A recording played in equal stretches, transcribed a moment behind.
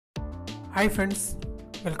Hi friends,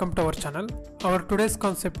 welcome to our channel. Our today's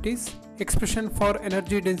concept is expression for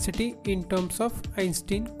energy density in terms of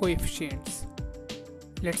Einstein coefficients.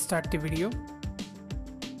 Let's start the video.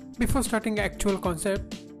 Before starting the actual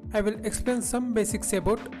concept, I will explain some basics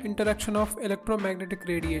about interaction of electromagnetic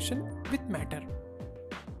radiation with matter.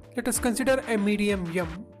 Let us consider a medium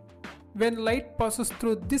M. When light passes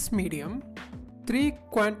through this medium, three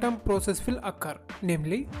quantum processes will occur,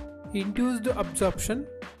 namely induced absorption,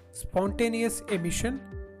 spontaneous emission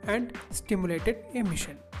and stimulated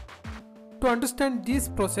emission. To understand these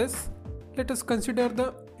processes, let us consider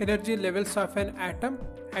the energy levels of an atom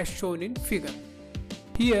as shown in figure.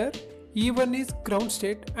 Here E1 is ground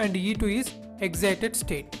state and E2 is excited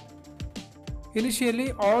state.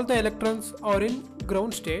 Initially all the electrons are in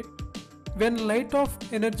ground state. When light of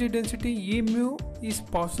energy density E mu is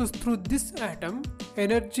passes through this atom,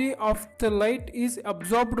 energy of the light is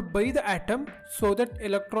absorbed by the atom so that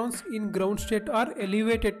electrons in ground state are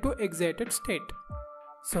elevated to excited state.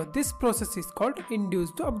 So this process is called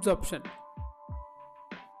induced absorption.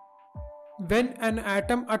 When an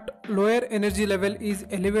atom at lower energy level is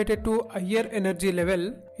elevated to higher energy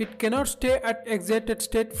level, it cannot stay at excited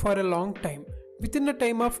state for a long time. Within a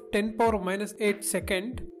time of 10⁻⁸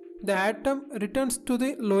 seconds, the atom returns to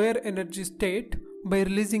the lower energy state by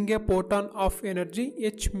releasing a photon of energy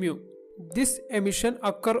h mu. This emission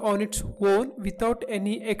occurs on its own without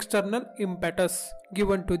any external impetus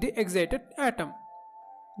given to the excited atom.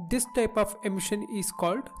 This type of emission is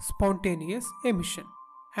called spontaneous emission,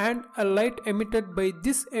 and a light emitted by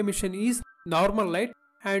this emission is normal light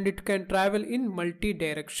and it can travel in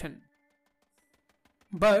multi-direction.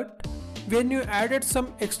 But when you added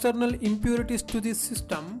some external impurities to this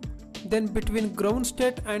system, then between ground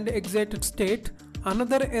state and excited state,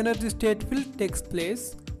 another energy state will take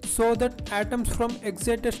place, so that atoms from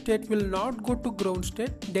excited state will not go to ground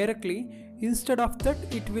state directly. Instead of that,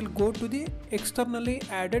 it will go to the externally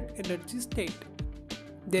added energy state.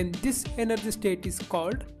 Then this energy state is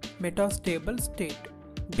called metastable state,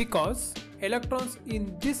 because electrons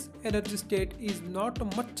in this energy state is not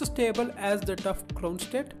much stable as that of ground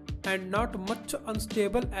state and not much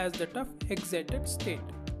unstable as that of excited state.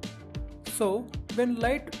 So when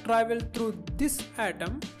light travels through this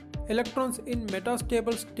atom, electrons in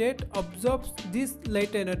metastable state absorbs this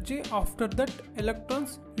light energy. After that,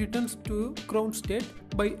 electrons returns to ground state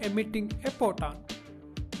by emitting a photon.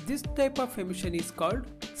 This type of emission is called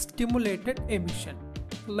stimulated emission.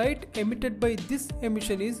 Light emitted by this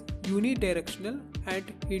emission is unidirectional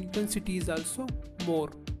and intensity is also more.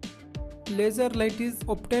 Laser light is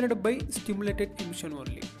obtained by stimulated emission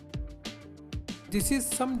only. This is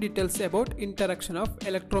some details about interaction of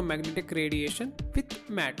electromagnetic radiation with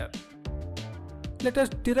matter. Let us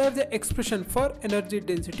derive the expression for energy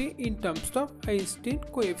density in terms of Einstein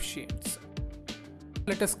coefficients.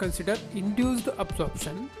 Let us consider induced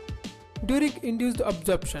absorption. During induced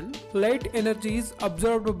absorption, light energy is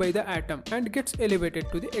absorbed by the atom and gets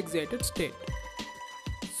elevated to the excited state.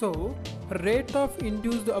 So, rate of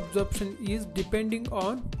induced absorption is depending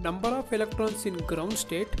on number of electrons in ground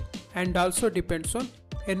state and also depends on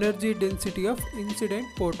energy density of incident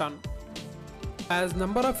photon. As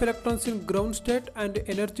number of electrons in ground state and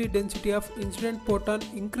energy density of incident photon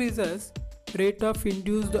increases, rate of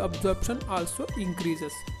induced absorption also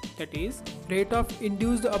increases. That is, rate of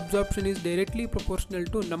induced absorption is directly proportional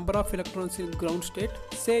to number of electrons in ground state,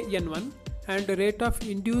 say N1, and rate of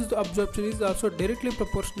induced absorption is also directly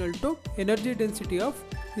proportional to energy density of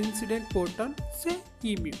incident photon, say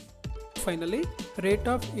E mu. Finally, rate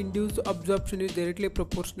of induced absorption is directly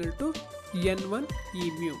proportional to N1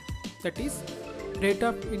 E mu. That is, rate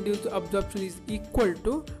of induced absorption is equal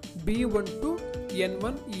to B12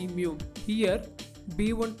 N1 E mu. Here,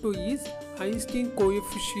 B12 is Einstein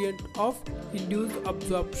coefficient of induced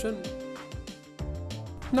absorption.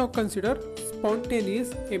 Now consider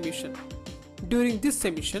spontaneous emission. During this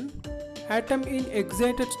emission, atom in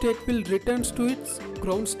excited state will return to its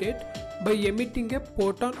ground state by emitting a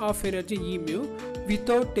photon of energy E mu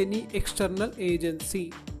without any external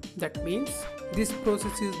agency. That means this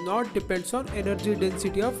process is not depends on energy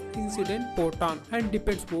density of incident photon and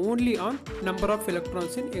depends only on number of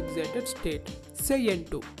electrons in excited state, say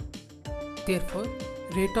N2. Therefore,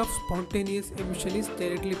 rate of spontaneous emission is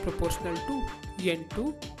directly proportional to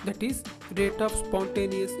N2, that is, rate of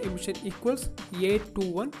spontaneous emission equals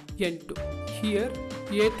A21 N2. Here,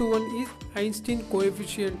 A21 is Einstein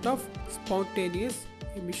coefficient of spontaneous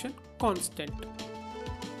emission constant.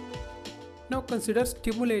 Now consider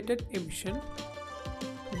stimulated emission.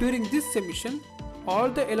 During this emission, all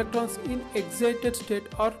the electrons in excited state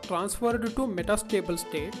are transferred to metastable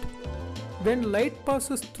state. When light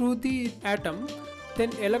passes through the atom,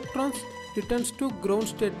 then electrons returns to ground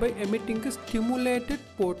state by emitting a stimulated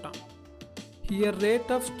photon. Here rate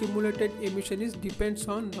of stimulated emission is depends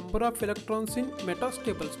on number of electrons in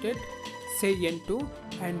metastable state, say N2,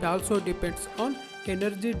 and also depends on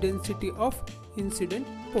energy density of incident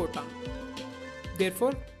photon.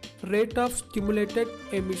 Therefore, rate of stimulated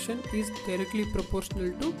emission is directly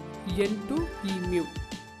proportional to N to E mu.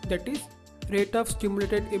 That is, rate of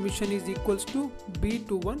stimulated emission is equals to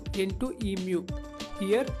B21 N to E mu.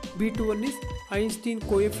 Here B21 is Einstein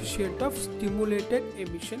coefficient of stimulated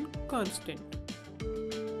emission constant.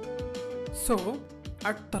 So,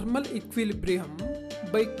 at thermal equilibrium,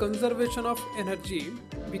 by conservation of energy,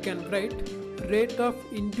 we can write rate of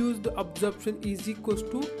induced absorption is equals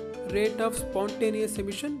to rate of spontaneous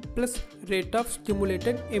emission plus rate of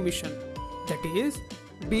stimulated emission. That is,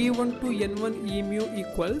 B1 to N1 E mu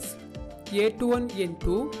equals A21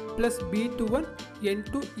 N2 plus B21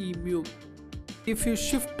 N2 E mu. If you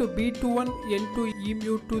shift B21 N2 E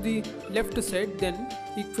mu to the left side, then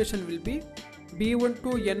equation will be B1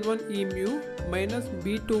 to N1 E mu minus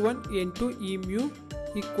B21 N2 E mu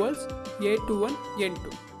equals A21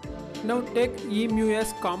 N2. Now take E mu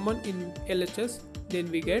as common in LHS, then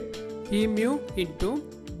we get E mu into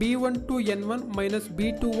B1 to N1 minus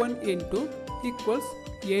B21 N2 equals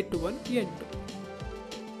A21 N2.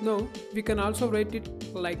 Now we can also write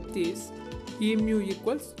it like this: E mu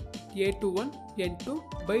equals A21 N2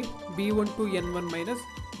 by B1 to N1 minus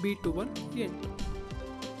B21 N2.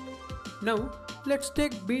 Now let's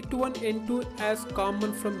take B21 N2 as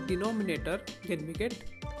common from denominator, then we get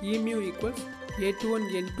E mu equals A21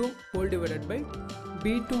 N2 whole divided by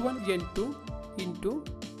B21 N2 into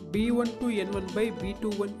B1 to N1 by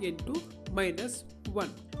B21 N2 minus 1,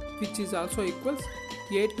 which is also equals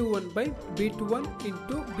A21 by B21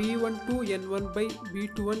 into B1 to N1 by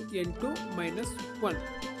B21 N2 minus 1.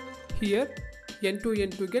 Here N2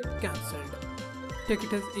 N2 get cancelled. Take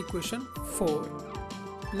it as equation 4.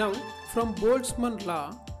 Now from Boltzmann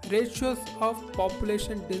law, ratios of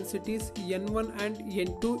population densities N1 and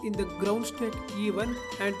N2 in the ground state E1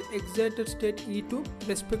 and excited state E2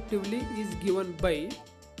 respectively is given by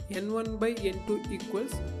N1 by N2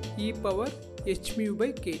 equals e power h mu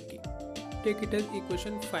by kt. Take it as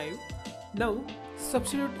equation 5. Now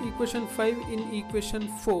substitute equation 5 in equation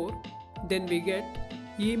 4, then we get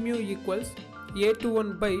E mu equals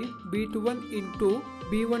A21 by B21 into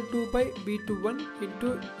B12 by B21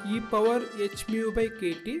 into e power h mu by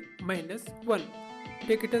kt minus 1.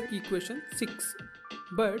 Take it as equation 6.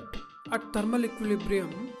 But at thermal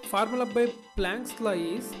equilibrium, formula by Planck's law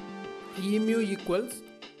is E mu equals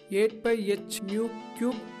 8 by h mu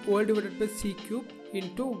cube all divided by c cube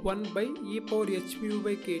into 1 by e power h mu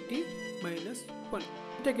by kt minus 1.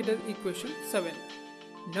 Take it as equation 7.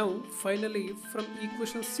 Now finally from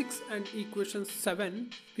equation 6 and equation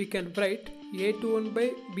 7 we can write A21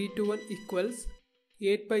 by B21 equals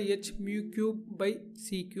 8 by h mu cube by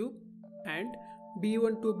c cube and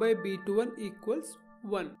B12 by B21 equals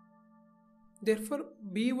 1. Therefore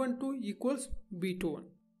B12 equals B21,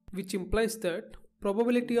 which implies that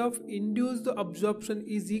probability of induced absorption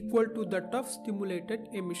is equal to that of stimulated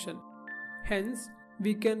emission. Hence,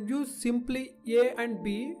 we can use simply A and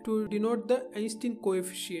B to denote the Einstein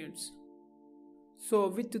coefficients. So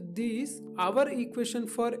with these, our equation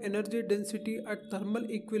for energy density at thermal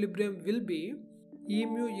equilibrium will be E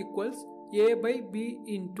mu equals A by B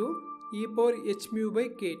into e power h mu by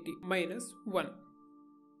kt minus 1.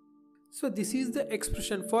 So this is the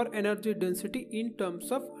expression for energy density in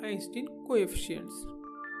terms of Einstein coefficients.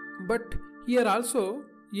 But here also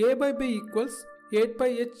A by B equals 8 by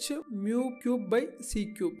h mu cube by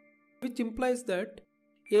c cube, which implies that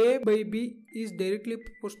A by B is directly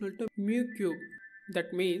proportional to mu cube.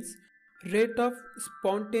 That means rate of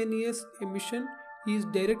spontaneous emission is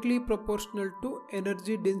directly proportional to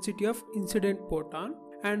energy density of incident photon,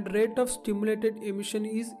 and rate of stimulated emission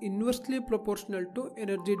is inversely proportional to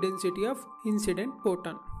energy density of incident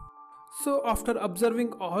photon. So after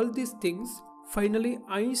observing all these things, finally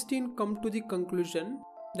Einstein come to the conclusion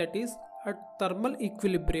that is at thermal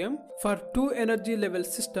equilibrium for two energy level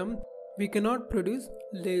system we cannot produce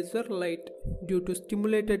laser light due to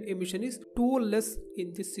stimulated emission is too less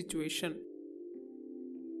in this situation.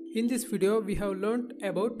 In this video we have learnt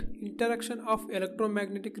about interaction of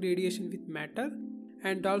electromagnetic radiation with matter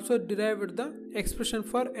and also derived the expression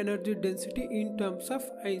for energy density in terms of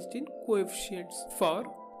Einstein coefficients for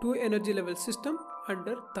two energy level system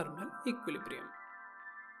under thermal equilibrium.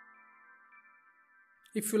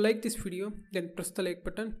 If you like this video, then press the like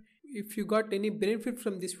button. If you got any benefit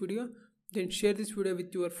from this video, then share this video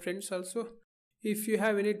with your friends also. If you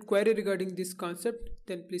have any query regarding this concept,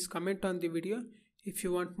 then please comment on the video. If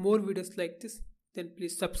you want more videos like this, then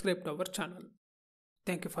please subscribe to our channel.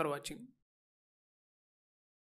 Thank you for watching.